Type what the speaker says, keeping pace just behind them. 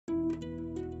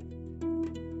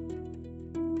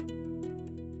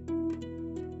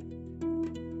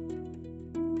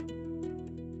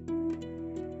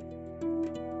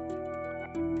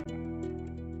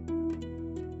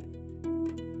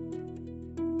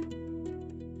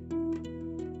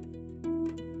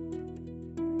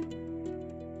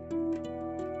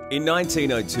In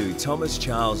 1902, Thomas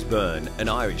Charles Byrne, an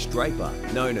Irish draper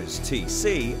known as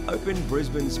TC, opened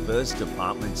Brisbane's first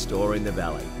department store in the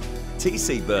valley.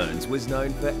 TC Byrne's was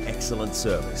known for excellent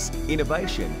service,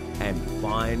 innovation and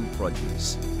fine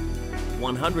produce.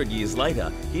 100 years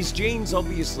later, his genes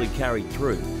obviously carried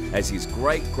through as his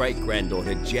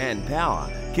great-great-granddaughter Jan Power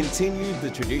continued the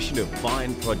tradition of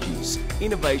fine produce,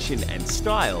 innovation and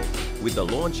style with the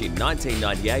launch in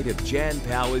 1998 of Jan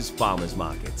Power's Farmers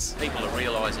Markets. People are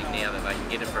realising now that they can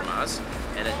get it from us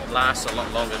and it lasts a lot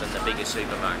longer than the bigger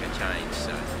supermarket chains.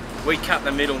 So we cut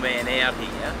the middleman out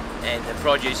here and the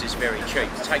produce is very cheap.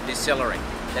 Take this celery,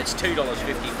 that's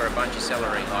 $2.50 for a bunch of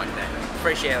celery like that.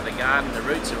 Fresh out of the garden, the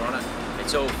roots are on it,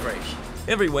 it's all fresh.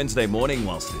 Every Wednesday morning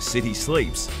whilst the city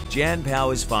sleeps, Jan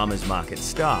Power's Farmers Market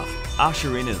staff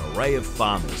usher in an array of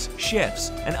farmers,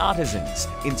 chefs and artisans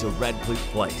into Radcliffe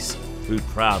Place, who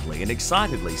proudly and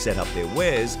excitedly set up their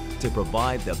wares to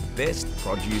provide the best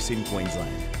produce in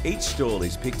Queensland. Each stall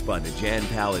is picked by the Jan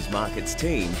Power's Markets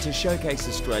team to showcase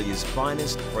Australia's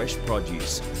finest fresh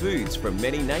produce, foods from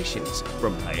many nations,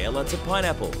 from paella to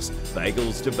pineapples,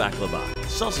 bagels to baklava,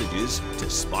 sausages to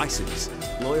spices.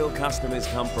 Loyal customers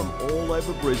come from all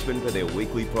over Brisbane for their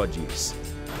weekly produce.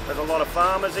 There's a lot of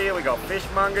farmers here. We got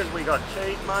fishmongers, we got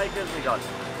cheese makers, we got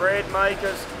bread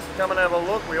makers. Come and have a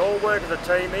look. We all work as a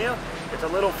team here. It's a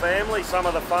little family. Some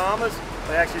of the farmers,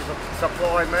 they actually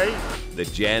supply me. The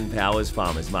Jan Power's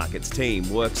Farmers Markets team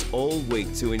works all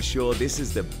week to ensure this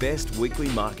is the best weekly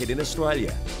market in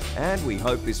Australia, and we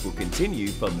hope this will continue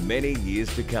for many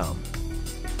years to come.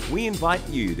 We invite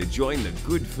you to join the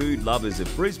good food lovers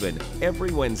of Brisbane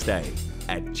every Wednesday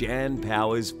at Jan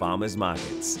Power's Farmers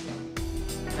Markets.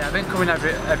 Yeah, I've been coming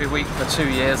every week for 2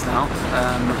 years now.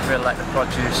 I really like the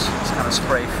produce. It's kind of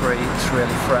spray free, it's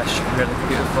really fresh, really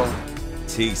beautiful.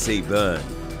 TC Byrne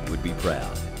would be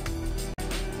proud.